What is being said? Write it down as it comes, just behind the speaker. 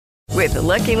With the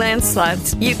Lucky Land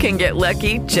Slots, you can get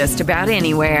lucky just about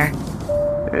anywhere.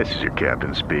 This is your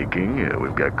captain speaking.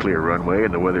 We've got clear runway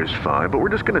and the weather's fine, but we're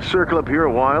just going to circle up here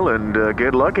a while and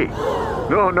get lucky.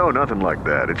 No, nothing like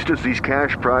that. It's just these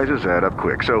cash prizes add up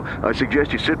quick. So I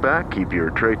suggest you sit back, keep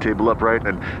your tray table upright,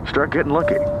 and start getting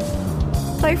lucky.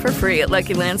 Play for free at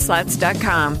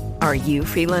LuckyLandSlots.com. Are you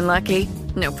feeling lucky?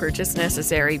 No purchase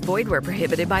necessary. Void where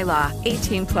prohibited by law.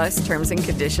 18 plus terms and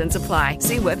conditions apply.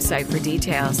 See website for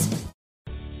details.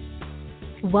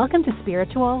 Welcome to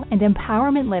Spiritual and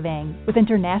Empowerment Living with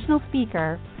international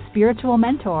speaker, spiritual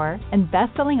mentor, and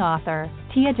best-selling author,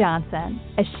 Tia Johnson,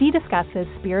 as she discusses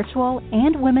spiritual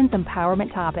and women's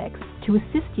empowerment topics to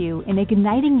assist you in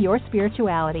igniting your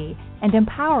spirituality and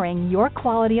empowering your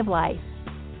quality of life.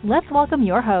 Let's welcome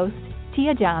your host,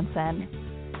 Tia Johnson.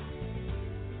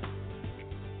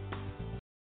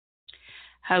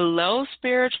 Hello,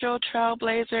 Spiritual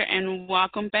Trailblazer, and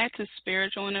welcome back to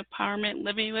Spiritual and Empowerment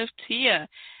Living with Tia.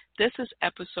 This is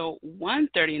episode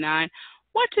 139,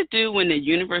 What to Do When the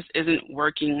Universe Isn't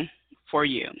Working for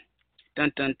You.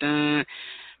 Dun, dun, dun.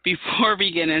 Before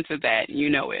we get into that, you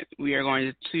know it, we are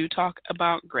going to talk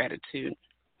about gratitude.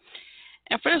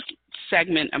 And for this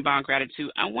segment about gratitude,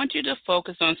 I want you to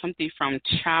focus on something from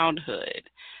childhood,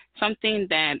 something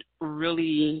that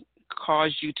really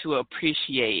caused you to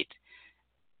appreciate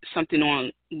something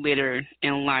on later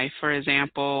in life. For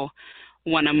example,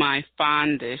 one of my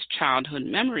fondest childhood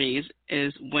memories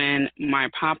is when my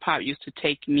pop used to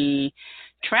take me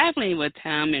traveling with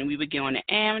him, and we would get on the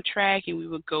Amtrak, and we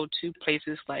would go to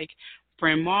places like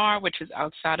Bryn Mawr, which is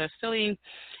outside of Philly.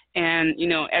 And, you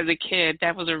know, as a kid,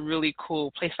 that was a really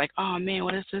cool place. Like, oh, man,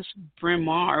 what is this Bryn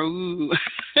Mawr? Ooh.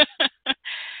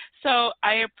 So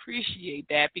I appreciate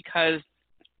that because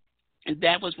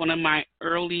that was one of my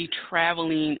early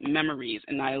traveling memories,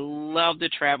 and I love to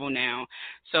travel now.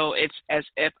 So it's as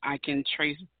if I can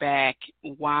trace back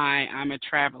why I'm a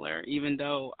traveler, even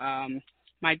though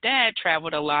my dad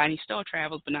traveled a lot. He still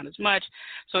travels, but not as much.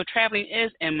 So traveling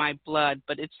is in my blood,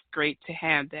 but it's great to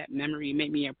have that memory. It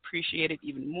made me appreciate it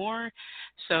even more.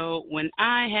 So when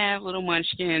I have little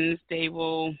munchkins, they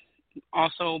will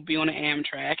also be on the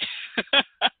Amtrak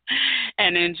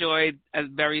and enjoy a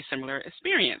very similar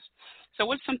experience. So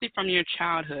what's something from your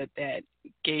childhood that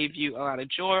gave you a lot of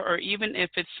joy, or even if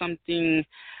it's something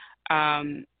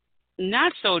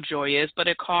not so joyous, but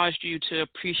it caused you to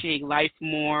appreciate life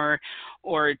more,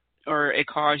 or it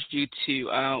caused you to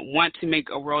want to make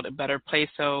a world a better place?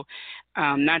 So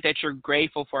not that you're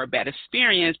grateful for a bad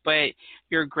experience, but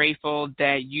you're grateful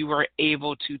that you were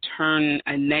able to turn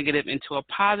a negative into a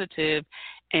positive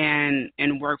and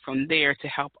work from there to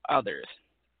help others.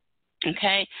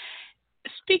 Okay?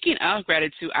 Speaking of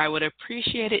gratitude, I would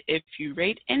appreciate it if you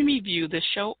rate and review the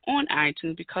show on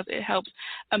iTunes, because it helps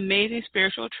amazing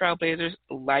spiritual trailblazers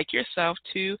like yourself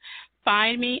to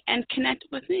find me and connect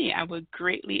with me. I would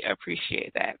greatly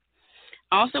appreciate that.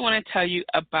 I also want to tell you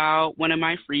about one of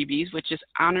my freebies, which is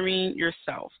Honoring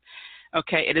Yourself.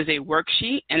 Okay, it is a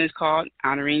worksheet, and it's called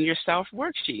Honoring Yourself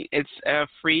Worksheet. It's a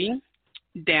free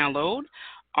download.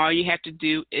 All you have to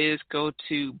do is go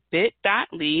to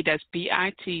bit.ly, that's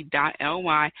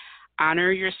bit.ly,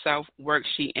 Honor Yourself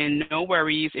Worksheet. And no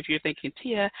worries if you're thinking,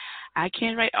 Tia, I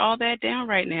can't write all that down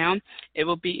right now. It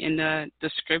will be in the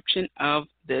description of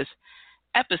this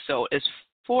episode. It's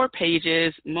 4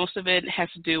 pages. Most of it has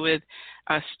to do with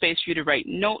space for you to write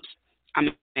notes. I'm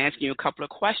asking you a couple of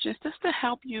questions just to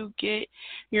help you get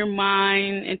your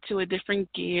mind into a different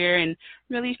gear and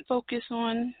really focus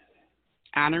on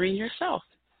honoring yourself.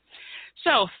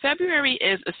 So February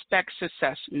is Expect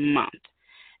Success Month,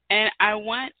 and I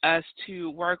want us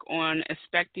to work on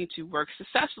expecting to work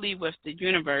successfully with the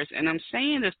universe. And I'm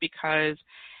saying this because,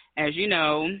 as you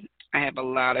know, I have a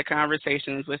lot of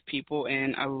conversations with people,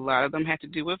 and a lot of them have to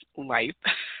do with life.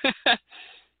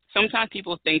 Sometimes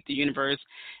people think the universe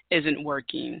isn't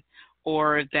working,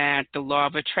 or that the law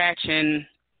of attraction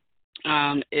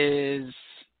is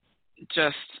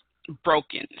just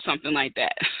broken, something like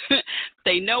that.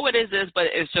 They know it is this, but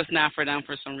it's just not for them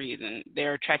for some reason.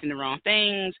 They're attracting the wrong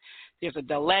things. There's a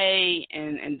delay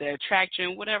in the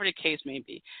attraction, whatever the case may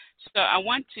be. So I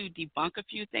want to debunk a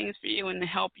few things for you and to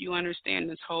help you understand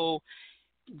this whole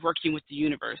working with the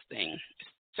universe thing.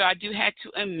 So I do have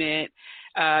to admit,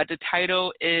 the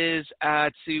title is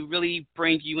to really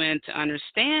bring you in to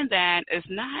understand that it's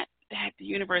not that the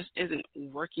universe isn't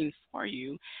working for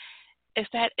you. It's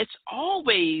that it's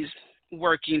always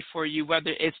working for you,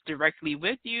 whether it's directly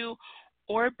with you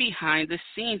or behind the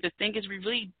scenes. The thing is, we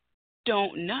really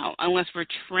don't know unless we're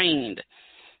trained,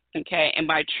 okay? And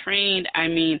by trained, I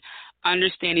mean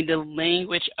understanding the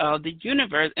language of the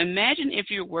universe. Imagine if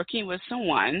you're working with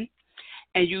someone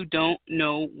and you don't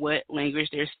know what language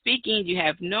they're speaking. You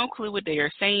have no clue what they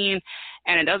are saying,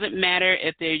 and it doesn't matter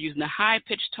if they're using a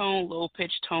high-pitched tone,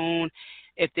 low-pitched tone,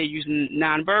 if they're using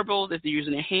nonverbals, if they're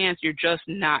using their hands, you're just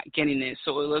not getting it.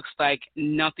 So it looks like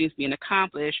nothing's being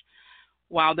accomplished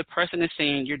while the person is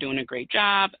saying, you're doing a great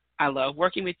job, I love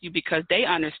working with you, because they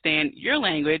understand your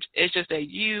language. It's just that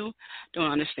you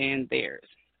don't understand theirs.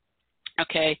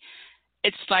 Okay?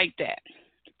 It's like that.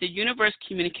 The universe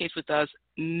communicates with us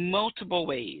multiple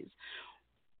ways,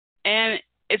 and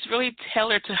it's really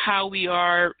tailored to how we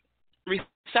are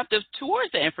receptive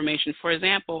towards the information. For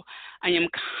example, I am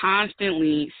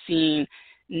constantly seeing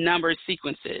numbered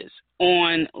sequences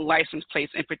on license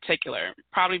plates in particular,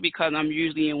 probably because I'm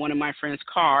usually in one of my friend's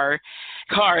cars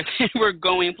and we're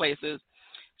going places.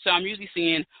 So I'm usually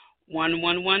seeing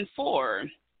 1114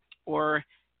 or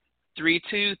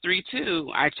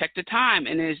 3232. I check the time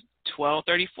and it's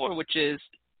 12:34, which is,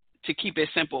 to keep it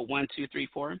simple, 1, 2, 3,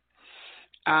 4.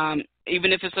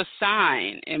 Even if it's a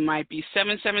sign, it might be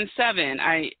 777.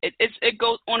 It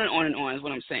goes on and on and on is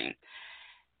what I'm saying.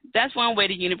 That's one way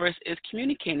the universe is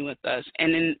communicating with us.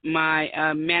 And in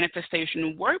my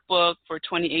manifestation workbook for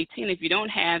 2018, if you don't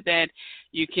have that,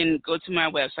 you can go to my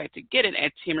website to get it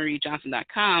at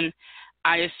tiamariejohnson.com.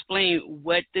 I explain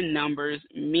what the numbers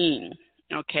mean.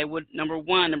 Okay, what number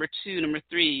 1, number 2, number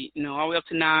 3, all the way up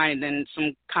to 9, and then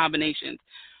some combinations.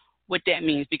 What that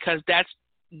means, because that's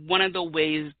one of the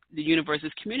ways the universe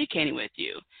is communicating with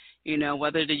you.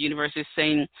 Whether the universe is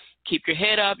saying, keep your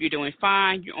head up, you're doing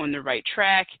fine, you're on the right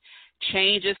track,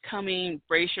 change is coming,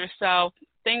 brace yourself,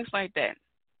 things like that.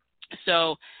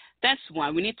 So that's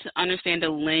one. We need to understand the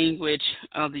language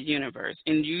of the universe,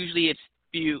 and usually it's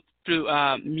through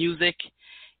music.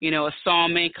 A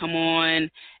song may come on,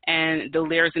 and the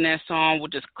lyrics in that song will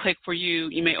just click for you.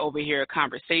 You may overhear a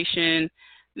conversation,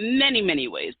 many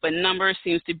ways, but numbers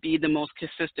seems to be the most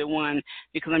consistent one,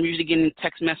 because I'm usually getting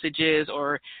text messages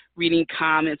or reading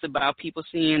comments about people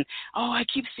seeing, oh, I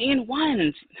keep seeing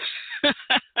ones.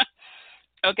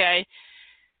 Okay,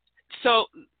 so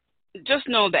just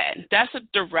know that that's a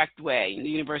direct way the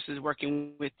universe is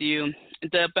working with you.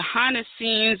 The behind the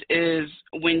scenes is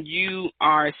when you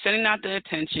are sending out the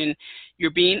attention,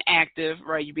 you're being active,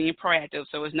 right? You're being proactive.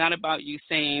 So it's not about you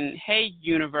saying, hey,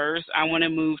 universe, I want to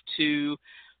move to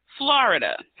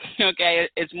Florida. Okay,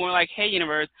 it's more like, hey,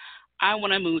 universe, I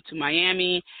want to move to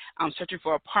Miami. I'm searching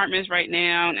for apartments right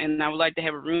now, and I would like to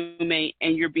have a roommate.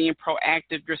 And you're being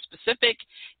proactive. You're specific.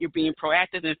 You're being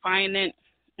proactive in finding it.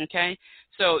 Okay,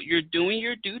 so you're doing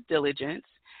your due diligence,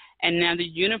 and now the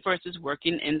universe is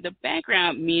working in the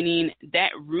background, meaning that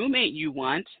roommate you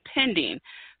want pending.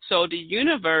 So the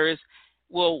universe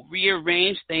will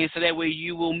rearrange things so that way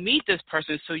you will meet this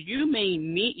person. So you may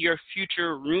meet your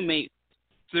future roommate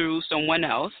through someone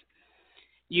else.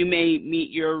 You may meet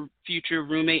your future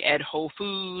roommate at Whole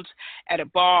Foods, at a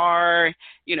bar,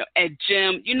 at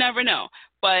gym. You never know.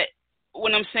 But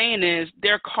what I'm saying is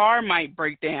their car might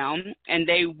break down and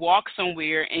they walk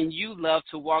somewhere, and you love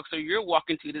to walk, so you're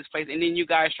walking to this place, and then you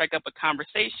guys strike up a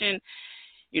conversation.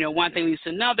 One thing leads to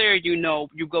another. You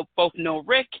both know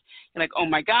Rick. You're like, oh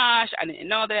my gosh, I didn't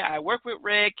know that. I work with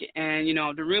Rick. And,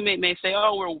 the roommate may say,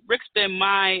 oh, well, Rick's been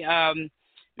my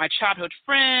childhood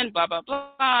friend, blah, blah,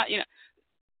 blah.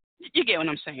 You get what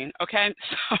I'm saying, okay?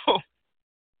 So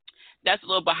that's a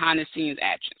little behind the scenes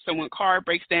action. So when a car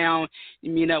breaks down,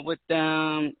 you meet up with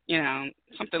them,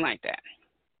 something like that.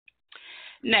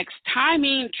 Next,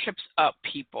 timing trips up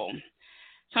people.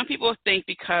 Some people think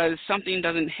because something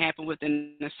doesn't happen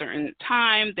within a certain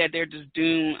time that they're just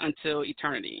doomed until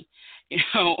eternity,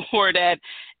 or that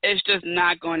it's just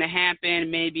not going to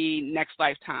happen, maybe next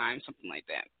lifetime, something like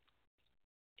that.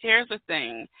 Here's the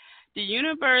thing. The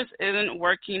universe isn't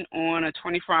working on a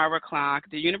 24-hour clock.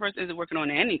 The universe isn't working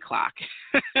on any clock,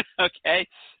 okay?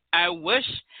 I wish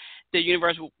the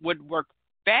universe would work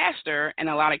faster in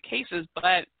a lot of cases,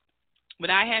 but what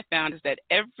I have found is that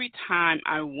every time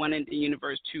I wanted the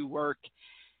universe to work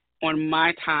on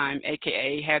my time,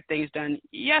 a.k.a. have things done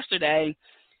yesterday,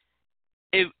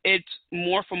 it's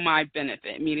more for my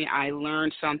benefit, meaning I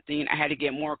learned something. I had to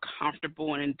get more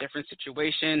comfortable in a different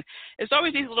situation. It's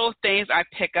always these little things I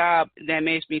pick up that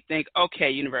makes me think,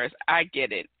 okay, universe, I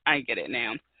get it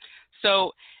now.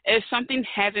 So if something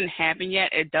hasn't happened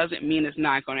yet, it doesn't mean it's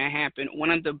not going to happen. One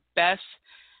of the best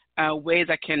ways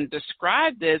I can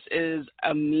describe this is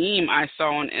a meme I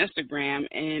saw on Instagram,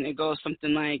 and it goes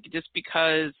something like, it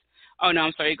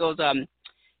goes,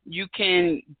 you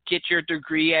can get your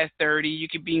degree at 30, you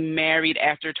could be married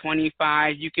after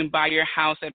 25, you can buy your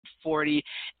house at 40,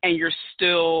 and you're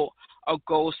still a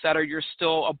goal setter, you're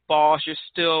still a boss, you're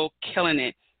still killing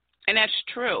it. And that's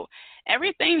true.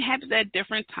 Everything happens at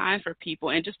different times for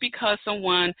people. And just because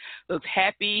someone looks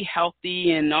happy,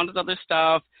 healthy, and all this other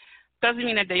stuff doesn't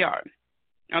mean that they are.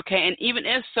 Okay? And even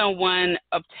if someone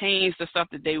obtains the stuff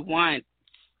that they want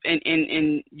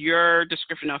in your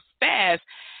description of fast,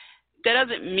 that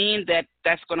doesn't mean that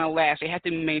that's going to last. They have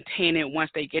to maintain it once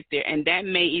they get there. And that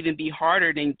may even be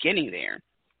harder than getting there.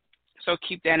 So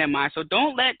keep that in mind. So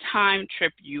don't let time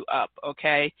trip you up,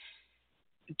 okay?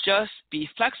 Just be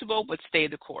flexible, but stay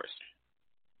the course.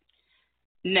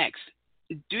 Next,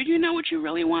 do you know what you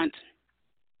really want?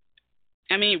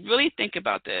 I mean, really think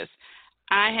about this.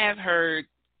 I have heard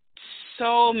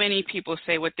so many people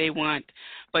say what they want,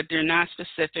 but they're not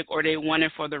specific or they want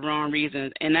it for the wrong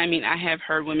reasons. And I mean, I have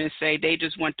heard women say they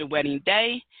just want the wedding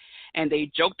day and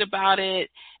they joked about it.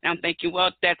 And I'm thinking,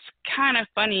 well, that's kind of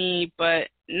funny, but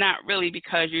not really,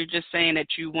 because you're just saying that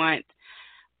you want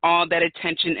all that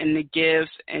attention and the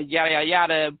gifts and yada, yada,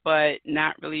 yada, but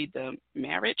not really the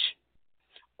marriage.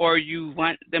 Or you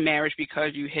want the marriage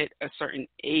because you hit a certain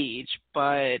age,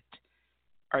 but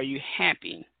are you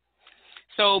happy?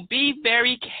 So be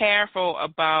very careful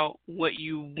about what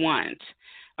you want,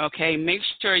 okay? Make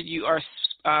sure you are,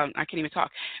 I can't even talk.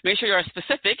 Make sure you are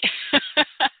specific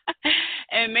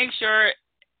and make sure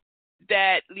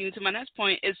that, leading to my next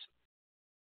point, is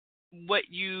what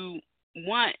you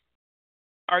want.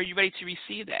 Are you ready to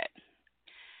receive that?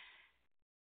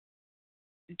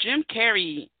 Jim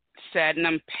Carrey said, and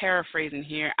I'm paraphrasing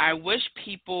here, I wish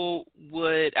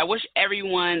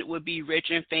everyone would be rich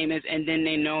and famous, and then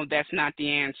they know that's not the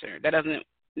answer. That doesn't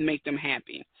make them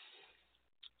happy.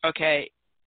 Okay.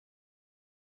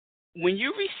 When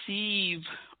you receive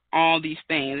all these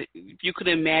things, if you could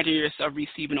imagine yourself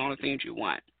receiving all the things you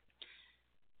want,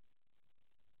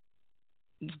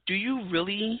 do you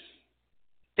really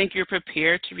think you're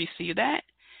prepared to receive that?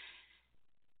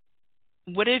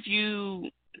 What if you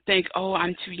think, oh,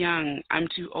 I'm too young, I'm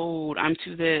too old, I'm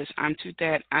too this, I'm too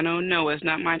that, I don't know, it's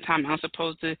not my time, I'm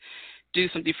supposed to do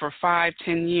something for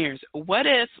 5-10 years. What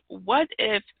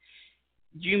if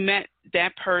you met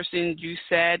that person, you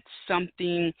said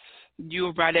something, you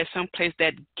arrived at some place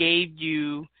that gave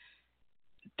you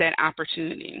that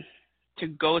opportunity to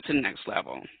go to the next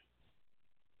level?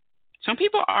 Some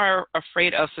people are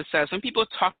afraid of success. Some people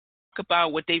talk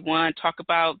about what they want, talk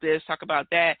about this, talk about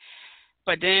that,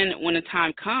 but then when the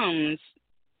time comes,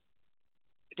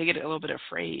 they get a little bit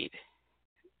afraid.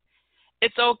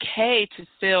 It's okay to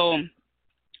feel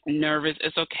nervous.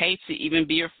 It's okay to even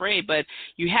be afraid, but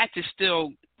you have to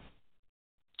still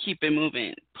keep it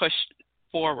moving, push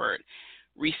forward,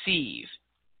 receive.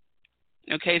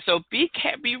 Okay, so be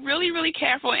really, really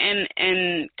careful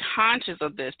and conscious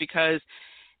of this, because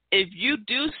if you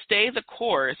do stay the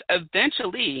course,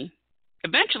 eventually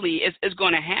it's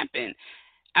going to happen.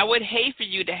 I would hate for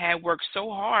you to have worked so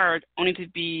hard only to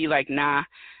be like, nah,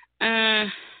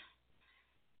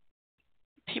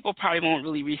 people probably won't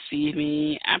really receive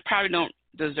me. I probably don't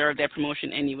deserve that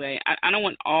promotion anyway. I don't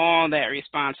want all that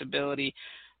responsibility.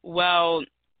 Well,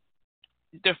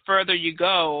 the further you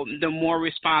go, the more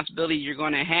responsibility you're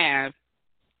going to have.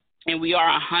 And we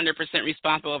are 100%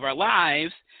 responsible of our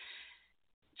lives.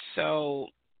 So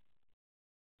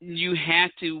you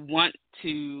have to want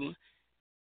to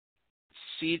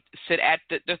sit at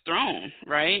the throne,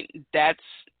 right? That's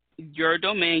your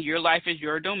domain. Your life is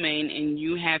your domain, and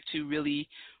you have to really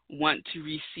want to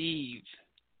receive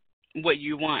what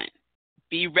you want.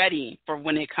 Be ready for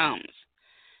when it comes,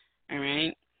 all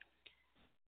right?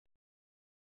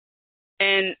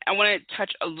 And I want to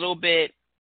touch a little bit,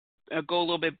 go a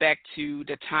little bit back to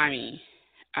the timing.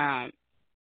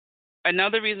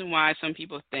 Another reason why some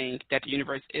people think that the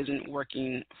universe isn't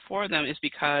working for them is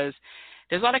because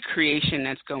there's a lot of creation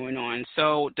that's going on.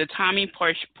 So the timing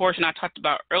portion I talked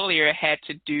about earlier had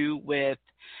to do with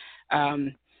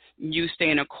you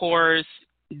staying a course,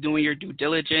 doing your due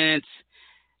diligence.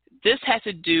 This has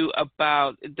to do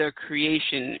about the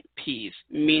creation piece,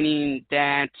 meaning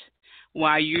that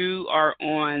while you are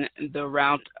on the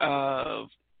route of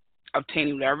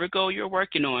obtaining whatever goal you're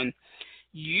working on,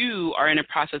 you are in a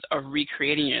process of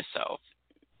recreating yourself.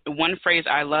 One phrase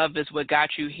I love is, what got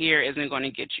you here isn't going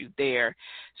to get you there.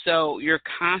 So you're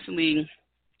constantly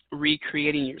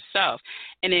recreating yourself.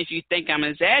 And if you think I'm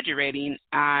exaggerating,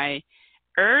 I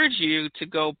urge you to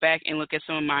go back and look at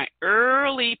some of my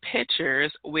early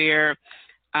pictures where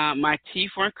my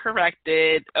teeth weren't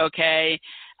corrected, okay?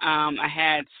 I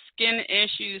had skin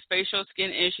issues, facial skin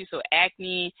issues, so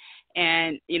acne,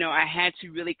 and, you know, I had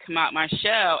to really come out my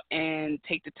shell and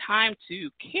take the time to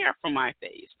care for my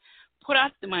face, put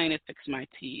out the money to fix my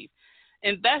teeth,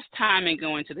 invest time in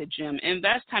going to the gym.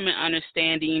 Invest time in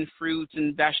understanding fruits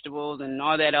and vegetables and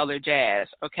all that other jazz,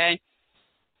 okay?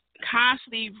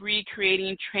 Constantly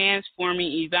recreating,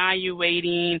 transforming,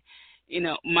 evaluating,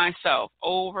 myself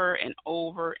over and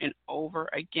over and over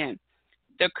again.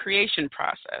 The creation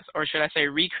process, or should I say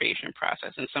recreation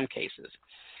process in some cases.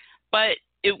 But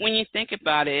when you think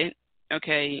about it,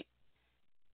 okay,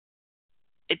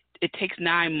 it takes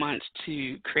 9 months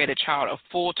to create a child, a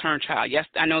full-term child. Yes,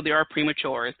 I know there are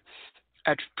prematurely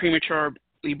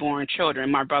born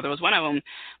children. My brother was one of them.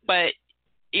 But,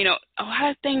 a lot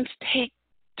of things take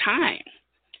time.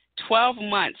 12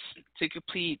 months to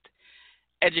complete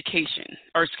education,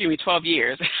 12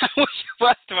 years. I wish it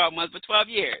was 12 months, but 12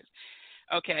 years,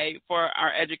 okay, for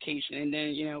our education. And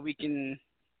then, we can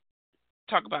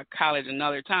talk about college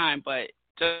another time, but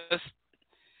just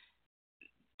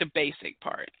the basic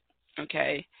part,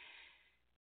 okay?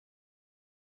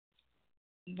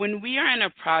 When we are in a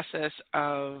process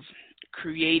of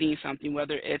creating something,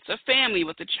 whether it's a family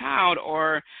with a child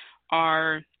or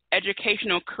our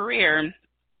educational career,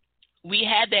 we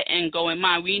had that end goal in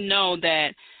mind. We know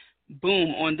that,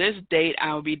 boom, on this date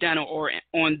I will be done, or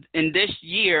in this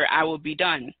year I will be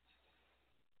done.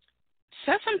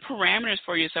 Set some parameters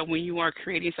for yourself when you are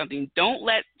creating something. Don't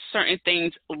let certain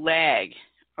things lag,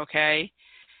 okay?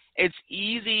 It's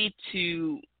easy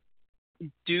to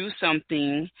do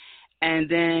something and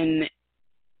then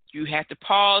you have to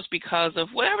pause because of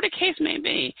whatever the case may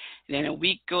be. And then a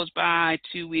week goes by,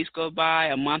 2 weeks go by,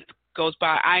 a month goes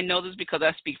by. I know this because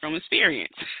I speak from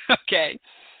experience, okay?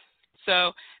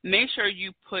 So make sure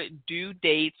you put due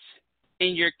dates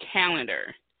in your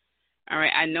calendar. All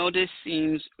right, I know this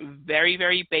seems very,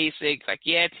 very basic. Like,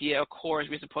 yeah, Tia, of course,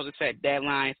 we're supposed to set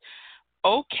deadlines.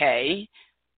 Okay,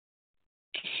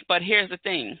 but here's the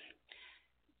thing.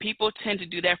 People tend to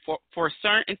do that for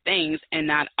certain things and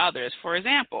not others. For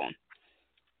example,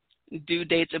 due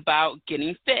dates about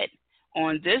getting fit.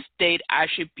 On this date, I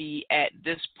should be at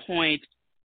this point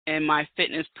in my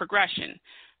fitness progression.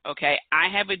 Okay, I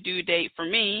have a due date for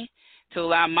me to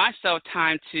allow myself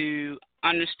time to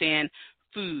understand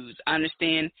foods,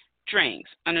 understand drinks,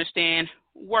 understand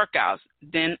workouts,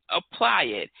 then apply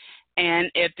it.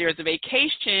 And if there's a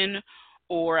vacation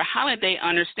or a holiday,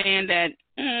 understand that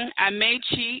I may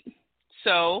cheat,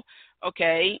 so,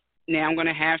 okay, now I'm going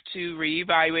to have to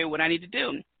reevaluate what I need to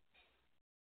do.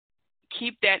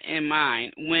 Keep that in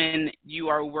mind when you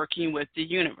are working with the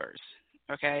universe,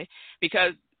 okay?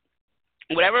 Because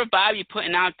whatever vibe you're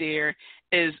putting out there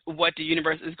is what the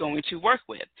universe is going to work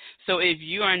with. So if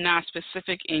you are not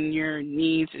specific in your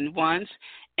needs and wants,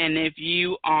 and if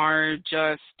you are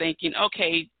just thinking,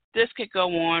 okay, this could go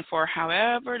on for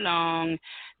however long,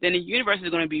 then the universe is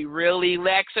going to be really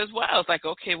lax as well. It's like,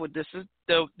 okay, well, this is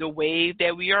the wave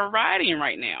that we are riding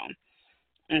right now,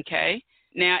 okay?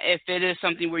 Now, if it is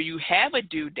something where you have a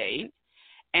due date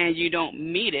and you don't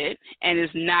meet it, and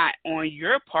it's not on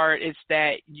your part, it's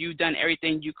that you've done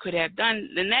everything you could have done,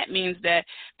 then that means that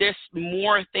there's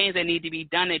more things that need to be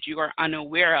done that you are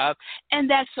unaware of, and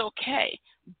that's okay.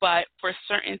 But for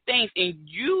certain things, and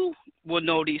you will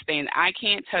know these things, I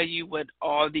can't tell you what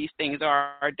all these things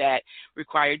are that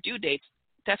require due dates.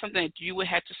 That's something that you would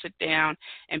have to sit down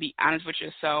and be honest with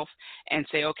yourself and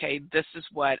say, okay, this is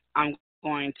what I'm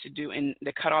going to do, and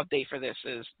the cutoff date for this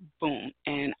is boom,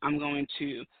 and I'm going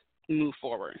to move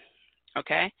forward,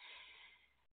 okay?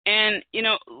 And,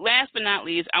 last but not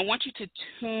least, I want you to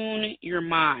tune your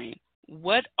mind.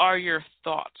 What are your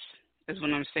thoughts is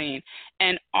what I'm saying.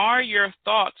 And are your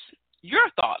thoughts your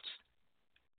thoughts?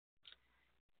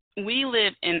 We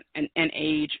live in an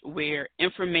age where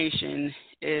information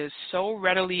is so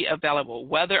readily available,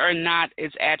 whether or not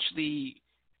it's actually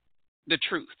the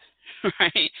truth,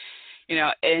 right?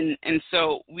 And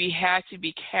so we have to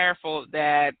be careful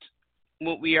that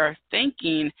what we are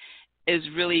thinking is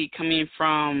really coming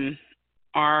from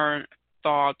our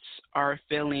thoughts, our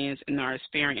feelings, and our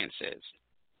experiences.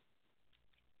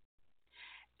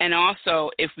 And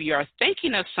also, if we are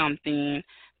thinking of something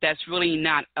that's really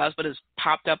not us, but has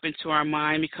popped up into our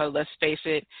mind, because let's face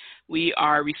it, we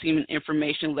are receiving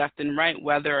information left and right,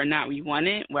 whether or not we want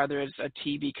it, whether it's a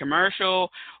TV commercial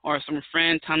or some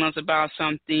friend telling us about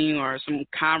something or some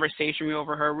conversation we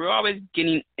overheard. We're always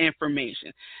getting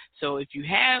information. So if you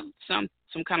have some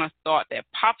kind of thought that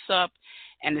pops up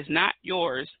and is not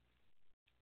yours,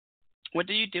 what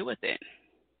do you do with it?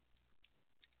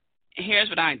 Here's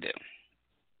what I do,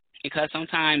 because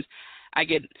sometimes I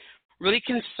get really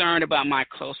concerned about my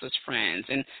closest friends,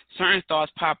 and certain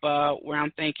thoughts pop up where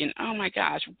I'm thinking, oh my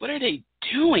gosh, what are they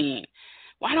doing?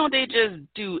 Why don't they just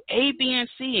do A, B, and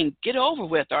C and get over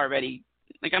with already?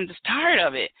 Like, I'm just tired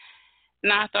of it.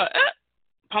 And I thought,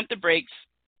 pump the brakes.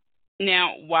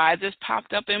 Now, why this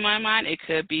popped up in my mind, it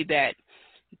could be that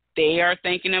they are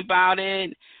thinking about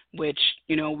it, which,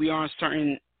 we are on a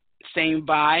certain same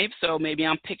vibe, so maybe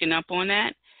I'm picking up on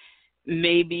that.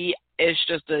 Maybe it's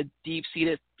just a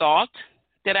deep-seated thought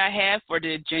that I have for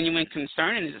the genuine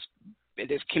concern, and it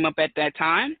just came up at that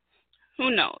time.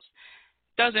 Who knows?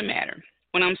 Doesn't matter.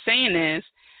 What I'm saying is,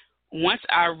 once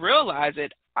I realize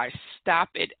it, I stop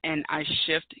it and I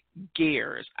shift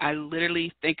gears. I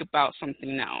literally think about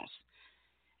something else.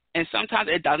 And sometimes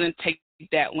it doesn't take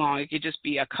that long. It could just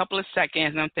be a couple of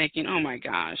seconds, and I'm thinking, oh my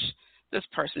gosh, this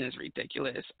person is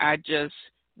ridiculous. I just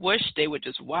wish they would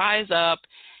just wise up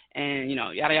and,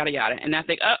 yada, yada, yada. And I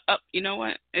think, you know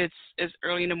what? It's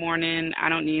early in the morning. I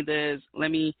don't need this.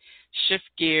 Let me shift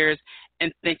gears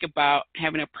and think about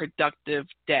having a productive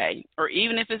day. Or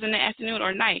even if it's in the afternoon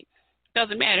or night,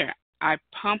 doesn't matter. I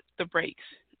pump the brakes.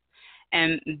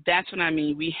 And that's what I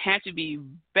mean. We have to be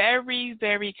very,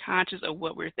 very conscious of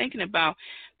what we're thinking about,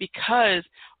 because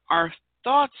our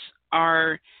thoughts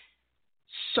are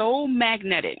so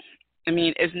magnetic. I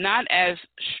mean, it's not as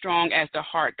strong as the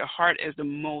heart. The heart is the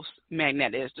most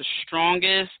magnetic. It's the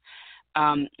strongest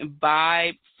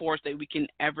vibe force that we can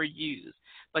ever use.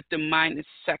 But the mind is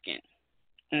second,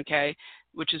 okay,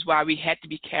 which is why we have to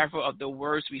be careful of the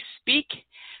words we speak,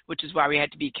 which is why we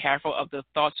have to be careful of the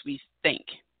thoughts we think.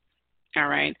 All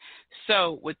right.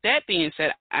 So with that being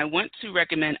said, I want to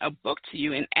recommend a book to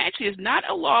you. And actually, it's not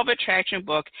a law of attraction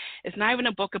book. It's not even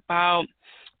a book about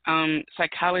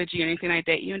psychology or anything like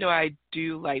that, even though I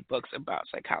do like books about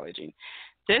psychology.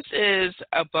 This is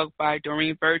a book by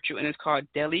Doreen Virtue, and it's called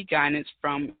Daily Guidance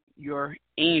from Your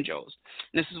Angels.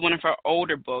 And this is one of her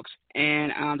older books,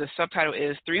 and the subtitle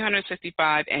is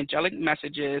 365 Angelic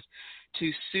Messages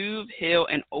to Soothe, Heal,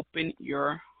 and Open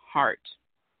Your Heart.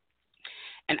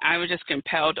 And I was just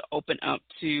compelled to open up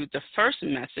to the first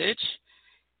message.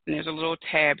 And there's a little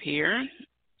tab here.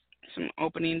 So I'm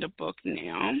opening the book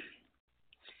now.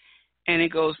 And it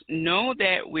goes, know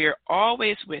that we're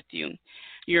always with you.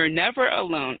 You're never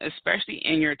alone, especially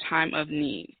in your time of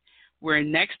need. We're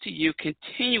next to you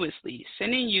continuously,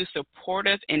 sending you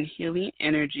supportive and healing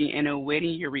energy and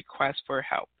awaiting your request for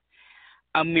help.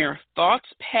 A mere thoughts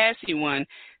passing one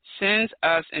sends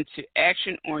us into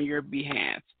action on your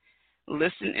behalf.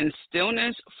 Listen in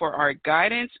stillness for our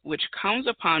guidance, which comes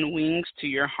upon wings to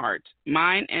your heart,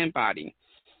 mind, and body.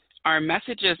 Our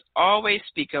messages always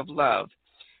speak of love.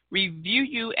 Review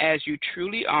you as you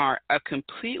truly are, a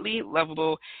completely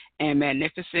lovable and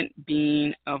magnificent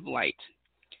being of light.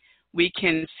 We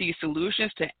can see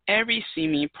solutions to every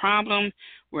seeming problem.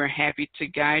 We're happy to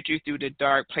guide you through the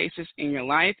dark places in your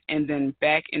life and then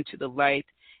back into the light.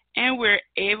 And we're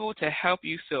able to help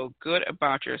you feel good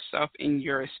about yourself and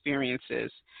your experiences.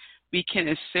 We can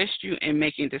assist you in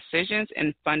making decisions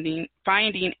and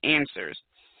finding answers.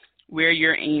 We're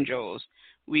your angels.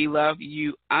 We love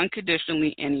you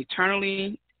unconditionally and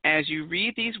eternally. As you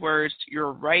read these words,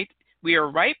 you're right. We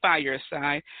are right by your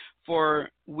side, for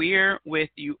we're with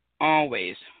you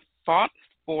always. Fought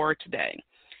for today.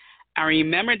 I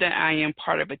remember that I am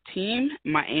part of a team.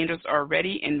 My angels are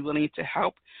ready and willing to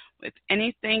help with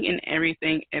anything and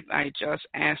everything if I just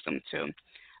ask them to.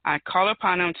 I call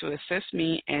upon them to assist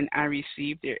me, and I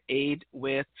receive their aid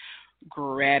with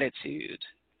gratitude.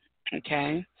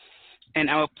 Okay? And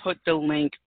I will put the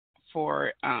link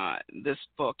for this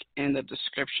book in the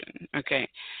description. Okay?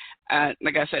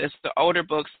 Like I said, it's the older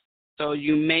book, so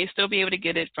you may still be able to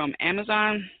get it from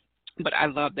Amazon, but I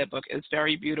love that book. It's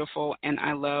very beautiful, and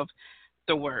I love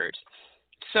the words.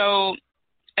 So,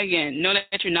 again, know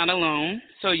that you're not alone.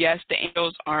 So, yes, the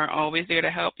angels are always there to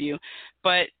help you,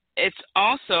 but it's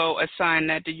also a sign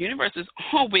that the universe is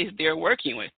always there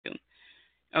working with you.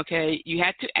 Okay, you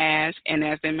have to ask, and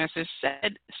as the message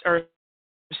said, or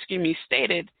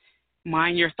stated,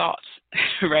 mind your thoughts,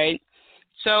 right?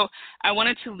 So I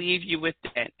wanted to leave you with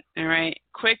that, all right?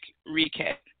 Quick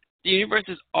recap. The universe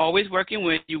is always working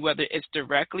with you, whether it's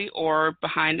directly or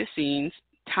behind the scenes.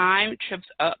 Time trips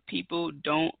up people.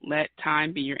 Don't let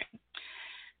time be your enemy.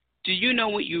 Do you know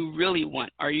what you really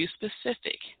want? Are you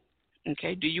specific?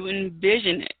 Okay, do you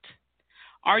envision it?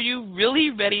 Are you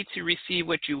really ready to receive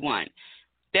what you want?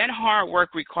 That hard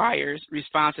work requires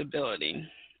responsibility.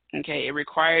 Okay, it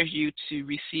requires you to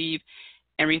receive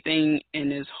everything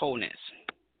in its wholeness.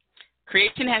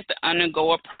 Creation has to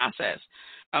undergo a process,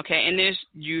 okay, and there's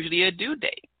usually a due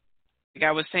date. Like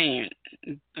I was saying,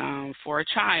 for a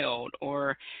child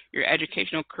or your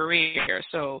educational career.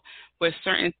 So with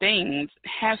certain things,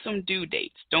 have some due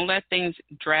dates. Don't let things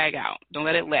drag out. Don't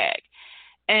let it lag.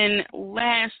 And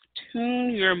last,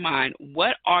 tune your mind.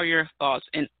 What are your thoughts?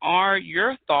 And are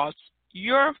your thoughts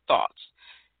your thoughts?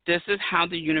 This is how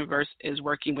the universe is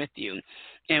working with you.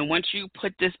 And once you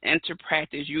put this into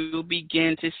practice, you will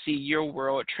begin to see your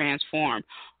world transform.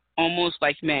 Almost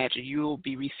like magic, you will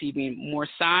be receiving more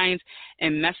signs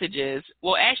and messages.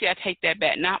 Well, actually, I take that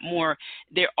back. Not more.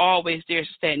 They're always there. It's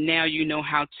just that now you know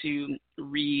how to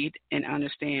read and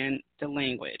understand the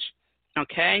language.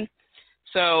 Okay?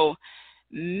 So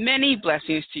many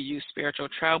blessings to you, spiritual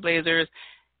trailblazers.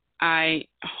 I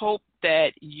hope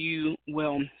that you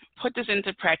will put this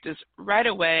into practice right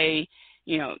away.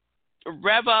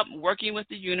 Rev up working with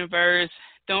the universe.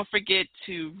 Don't forget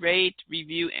to rate,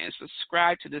 review, and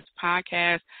subscribe to this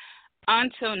podcast.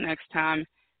 Until next time,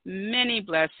 many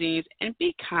blessings, and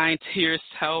be kind to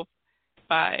yourself.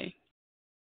 Bye.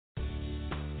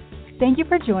 Thank you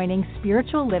for joining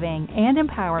Spiritual Living and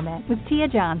Empowerment with Tia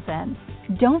Johnson.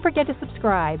 Don't forget to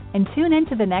subscribe and tune in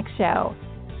to the next show.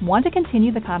 Want to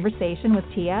continue the conversation with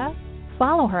Tia?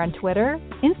 Follow her on Twitter,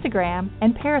 Instagram,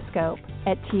 and Periscope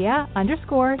at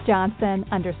Tia_Johnson_.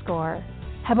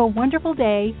 Have a wonderful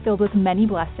day filled with many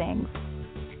blessings.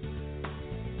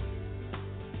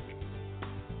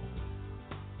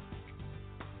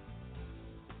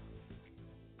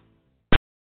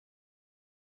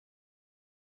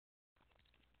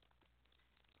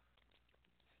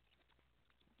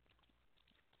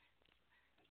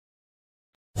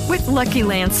 With Lucky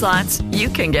Land Slots, you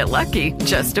can get lucky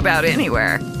just about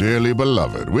anywhere. Dearly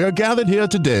beloved, we are gathered here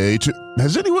today to...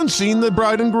 Has anyone seen the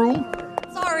bride and groom?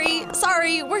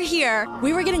 Sorry, we're here.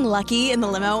 We were getting lucky in the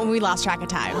limo and we lost track of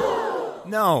time.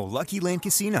 No, Lucky Land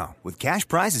Casino, with cash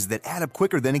prizes that add up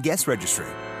quicker than a guest registry.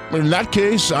 In that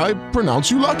case, I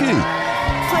pronounce you lucky.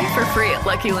 Play for free at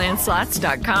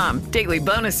LuckyLandSlots.com. Daily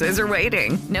bonuses are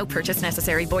waiting. No purchase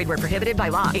necessary. Void where prohibited by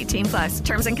law. 18+.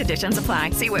 Terms and conditions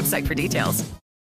apply. See website for details.